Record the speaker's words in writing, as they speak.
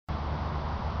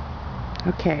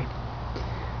Okay,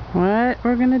 what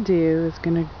we're gonna do is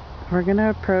we're gonna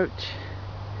approach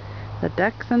the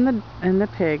ducks and the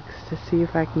pigs to see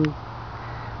if I can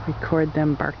record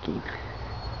them barking.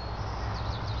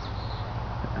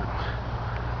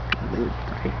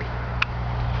 Right.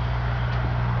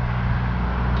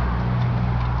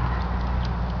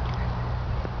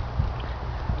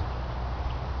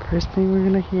 First thing we're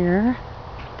gonna hear,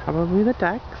 probably the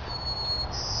ducks.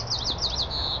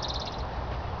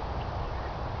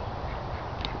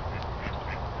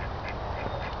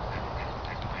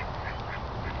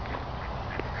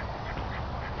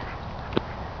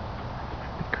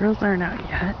 The girls aren't out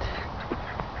yet.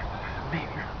 Maybe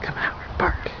they'll come out and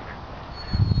bark.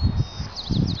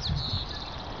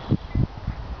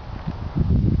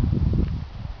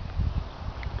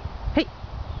 Hey!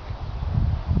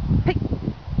 Hey!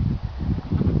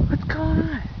 What's going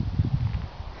on?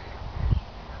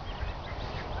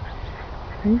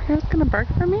 Are you guys gonna bark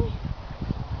for me?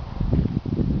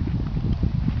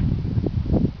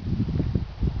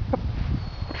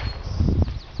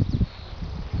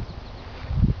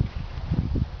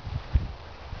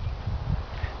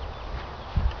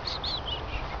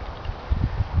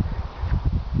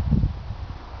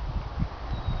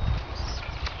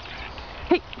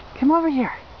 Hey, come over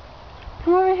here.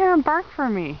 Come over here and bark for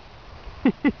me.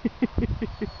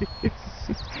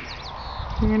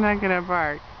 You're not gonna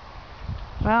bark.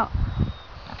 Well,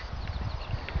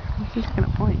 I'm just gonna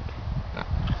oink.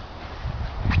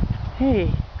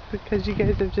 Hey, because you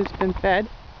guys have just been fed.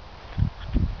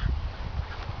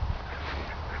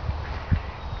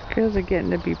 These girls are getting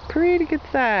to be pretty good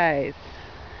size.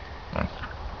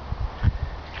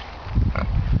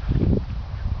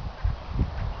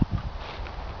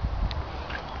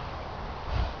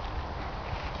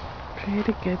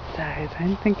 Pretty good size.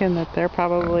 I'm thinking that they're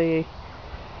probably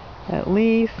at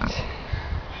least,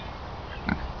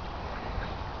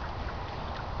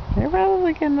 they're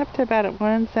probably getting up to about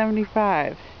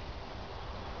 175,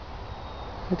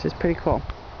 which is pretty cool.